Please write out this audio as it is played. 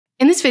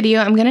In this video,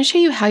 I'm going to show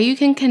you how you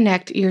can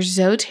connect your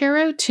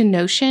Zotero to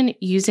Notion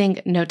using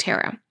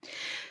Notero.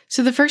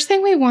 So the first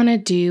thing we want to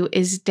do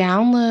is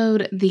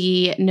download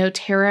the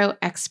Notero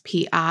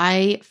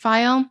XPI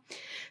file.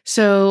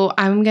 So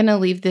I'm going to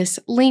leave this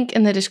link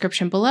in the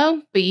description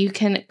below, but you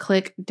can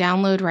click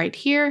download right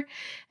here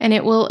and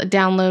it will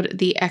download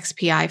the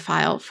XPI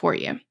file for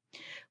you.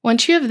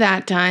 Once you have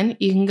that done,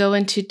 you can go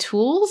into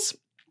Tools,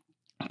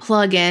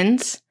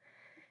 Plugins,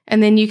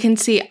 and then you can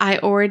see I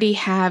already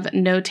have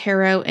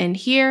Notero in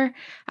here.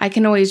 I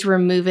can always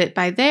remove it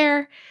by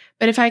there.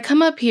 But if I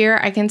come up here,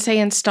 I can say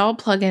Install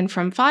Plugin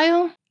from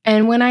File.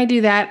 And when I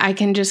do that, I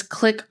can just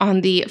click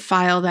on the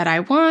file that I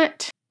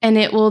want, and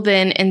it will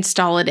then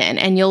install it in.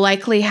 And you'll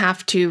likely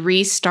have to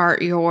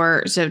restart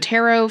your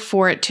Zotero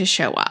for it to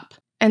show up.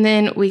 And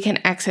then we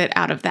can exit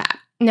out of that.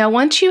 Now,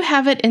 once you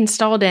have it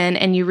installed in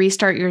and you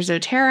restart your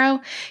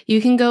Zotero, you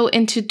can go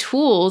into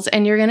Tools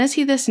and you're going to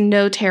see this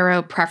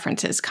Notero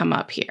Preferences come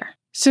up here.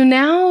 So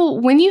now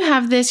when you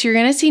have this, you're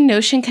going to see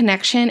Notion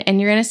Connection and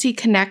you're going to see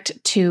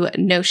Connect to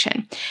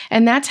Notion.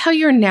 And that's how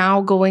you're now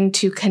going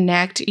to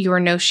connect your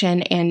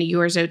Notion and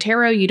your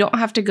Zotero. You don't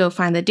have to go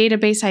find the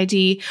database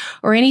ID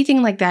or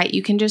anything like that.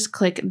 You can just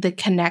click the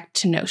Connect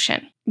to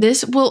Notion.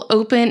 This will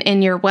open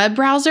in your web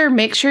browser.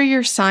 Make sure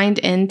you're signed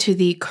into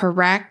the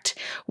correct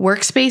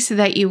workspace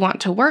that you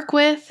want to work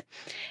with.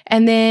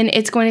 And then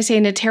it's going to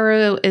say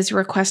Notero is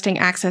requesting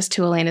access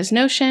to Elena's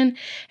Notion.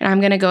 And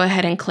I'm going to go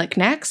ahead and click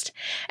Next.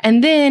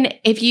 And then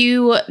if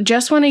you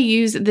just want to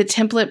use the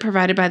template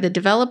provided by the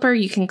developer,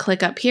 you can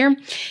click up here.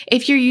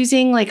 If you're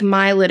using like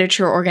my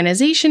literature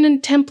organization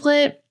and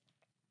template,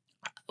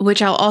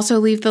 which I'll also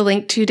leave the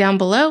link to down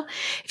below.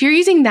 If you're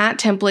using that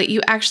template, you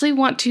actually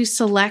want to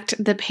select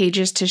the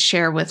pages to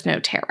share with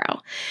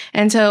Notero.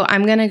 And so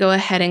I'm going to go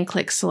ahead and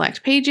click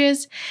Select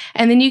Pages.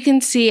 And then you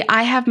can see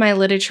I have my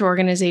literature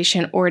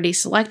organization already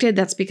selected.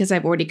 That's because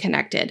I've already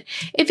connected.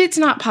 If it's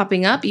not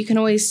popping up, you can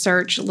always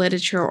search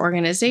literature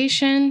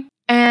organization.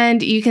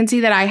 And you can see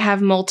that I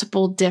have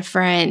multiple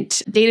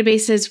different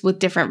databases with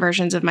different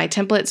versions of my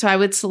template. So I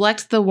would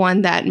select the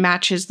one that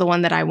matches the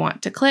one that I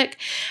want to click.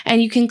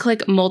 And you can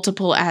click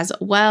multiple as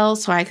well.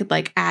 So I could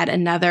like add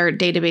another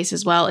database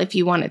as well if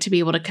you want it to be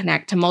able to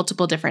connect to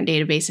multiple different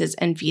databases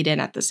and feed in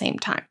at the same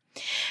time.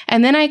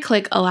 And then I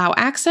click Allow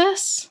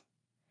Access.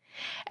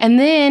 And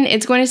then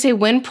it's going to say,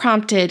 when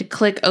prompted,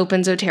 click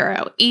Open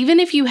Zotero. Even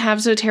if you have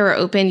Zotero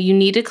open, you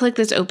need to click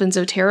this Open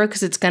Zotero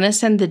because it's going to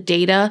send the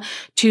data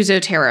to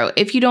Zotero.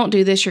 If you don't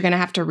do this, you're going to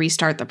have to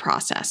restart the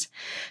process.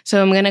 So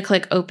I'm going to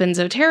click Open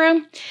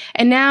Zotero.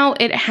 And now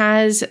it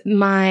has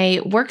my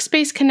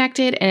workspace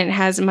connected and it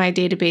has my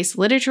database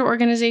literature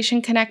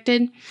organization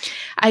connected.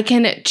 I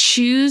can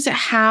choose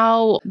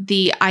how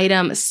the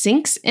item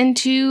syncs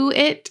into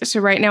it. So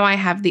right now I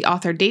have the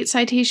author date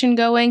citation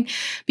going,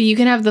 but you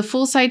can have the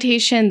full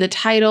citation, the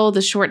title,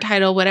 the short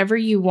title, whatever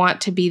you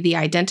want to be the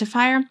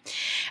identifier.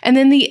 And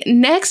then the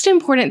next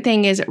important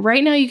thing is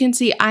right now you can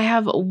see I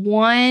have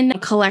one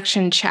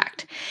collection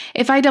checked.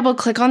 If I double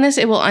click on this,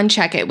 it will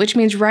uncheck it, which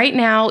means right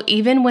now,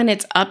 even when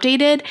it's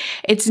updated,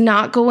 it's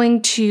not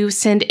going to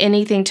send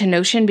anything to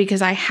Notion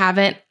because I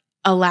haven't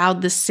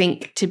allowed the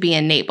sync to be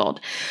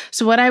enabled.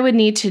 So what I would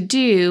need to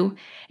do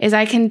is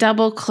I can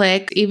double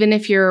click, even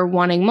if you're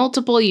wanting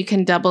multiple, you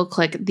can double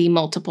click the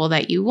multiple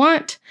that you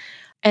want.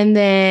 And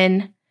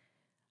then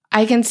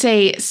I can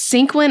say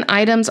sync when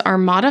items are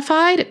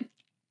modified.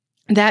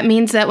 That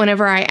means that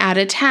whenever I add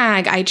a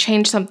tag, I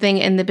change something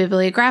in the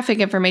bibliographic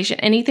information,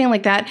 anything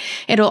like that,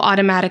 it'll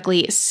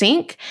automatically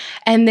sync.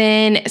 And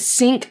then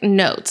sync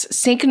notes.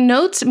 Sync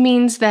notes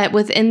means that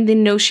within the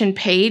Notion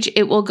page,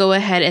 it will go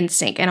ahead and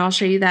sync. And I'll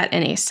show you that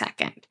in a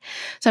second.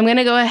 So I'm going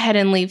to go ahead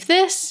and leave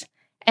this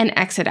and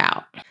exit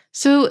out.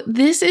 So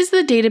this is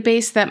the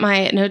database that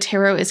my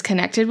Notero is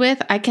connected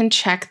with. I can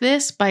check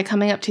this by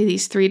coming up to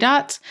these three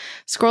dots,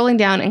 scrolling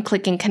down and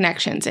clicking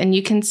connections. And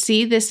you can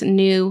see this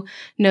new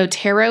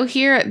Notero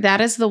here.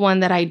 That is the one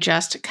that I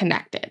just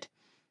connected.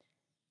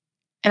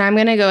 And I'm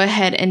going to go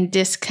ahead and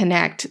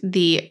disconnect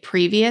the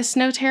previous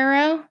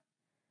Notero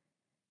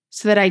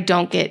so that I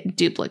don't get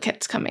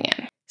duplicates coming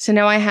in. So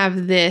now I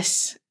have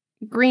this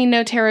green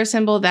Notero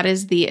symbol, that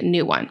is the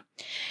new one.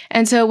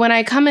 And so when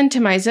I come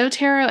into my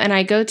Zotero and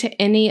I go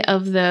to any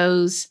of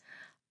those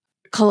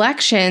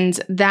collections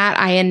that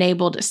I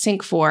enabled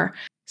sync for,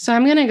 so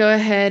I'm going to go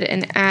ahead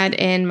and add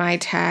in my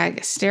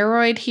tag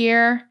steroid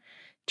here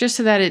just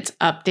so that it's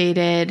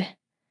updated.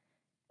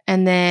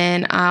 And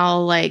then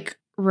I'll like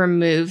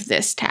remove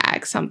this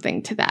tag,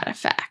 something to that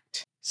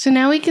effect. So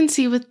now we can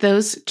see with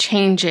those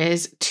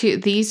changes,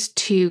 these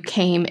two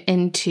came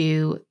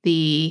into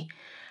the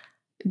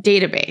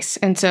database.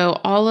 And so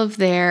all of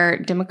their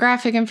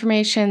demographic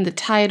information, the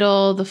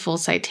title, the full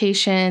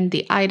citation,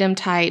 the item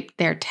type,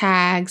 their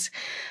tags,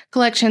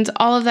 collections,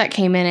 all of that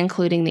came in,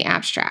 including the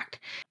abstract.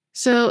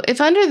 So if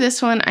under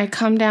this one, I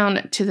come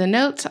down to the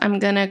notes, I'm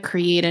going to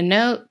create a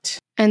note,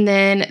 and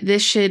then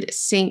this should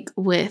sync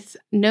with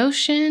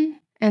Notion.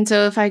 And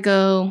so if I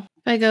go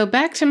If I go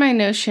back to my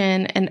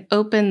Notion and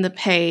open the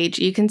page,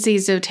 you can see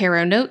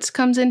Zotero Notes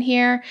comes in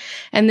here,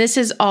 and this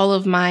is all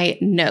of my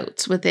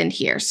notes within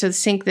here. So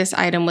sync this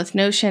item with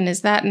Notion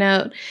is that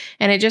note,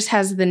 and it just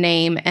has the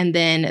name and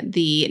then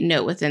the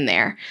note within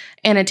there.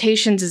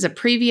 Annotations is a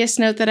previous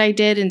note that I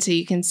did, and so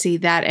you can see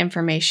that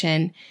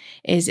information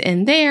is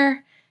in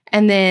there.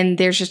 And then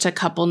there's just a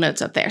couple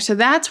notes up there. So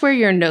that's where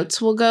your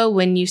notes will go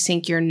when you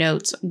sync your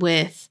notes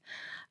with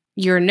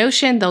your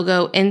Notion. They'll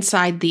go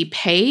inside the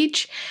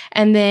page,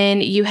 and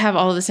then you have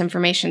all of this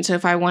information. So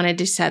if I wanted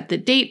to set the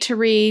date to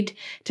read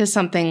to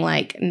something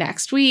like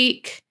next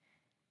week,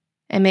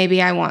 and maybe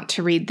I want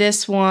to read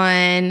this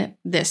one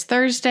this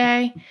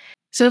Thursday.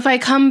 So if I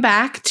come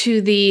back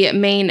to the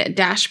main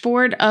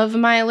dashboard of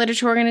my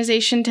literature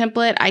organization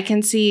template, I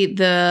can see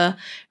the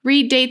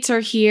read dates are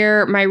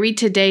here. My read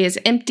today is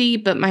empty,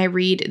 but my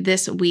read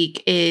this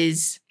week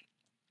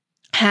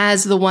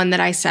has the one that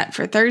I set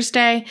for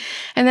Thursday.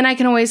 And then I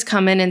can always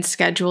come in and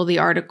schedule the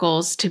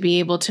articles to be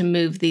able to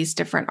move these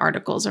different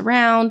articles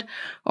around,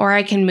 or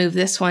I can move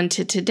this one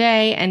to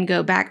today and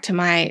go back to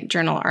my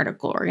journal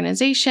article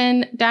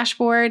organization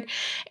dashboard.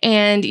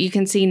 And you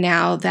can see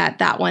now that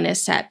that one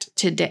is set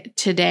to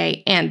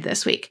today and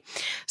this week.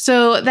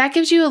 So that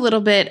gives you a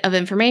little bit of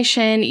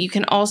information. You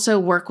can also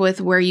work with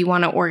where you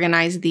want to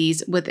organize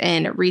these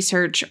within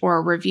research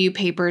or review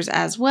papers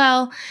as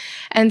well.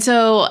 And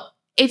so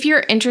if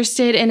you're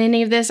interested in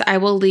any of this, I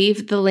will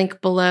leave the link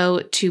below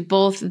to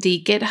both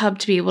the GitHub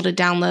to be able to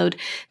download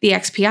the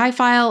XPI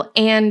file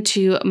and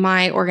to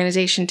my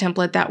organization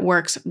template that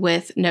works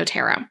with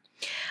Notero.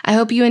 I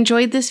hope you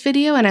enjoyed this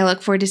video, and I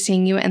look forward to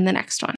seeing you in the next one.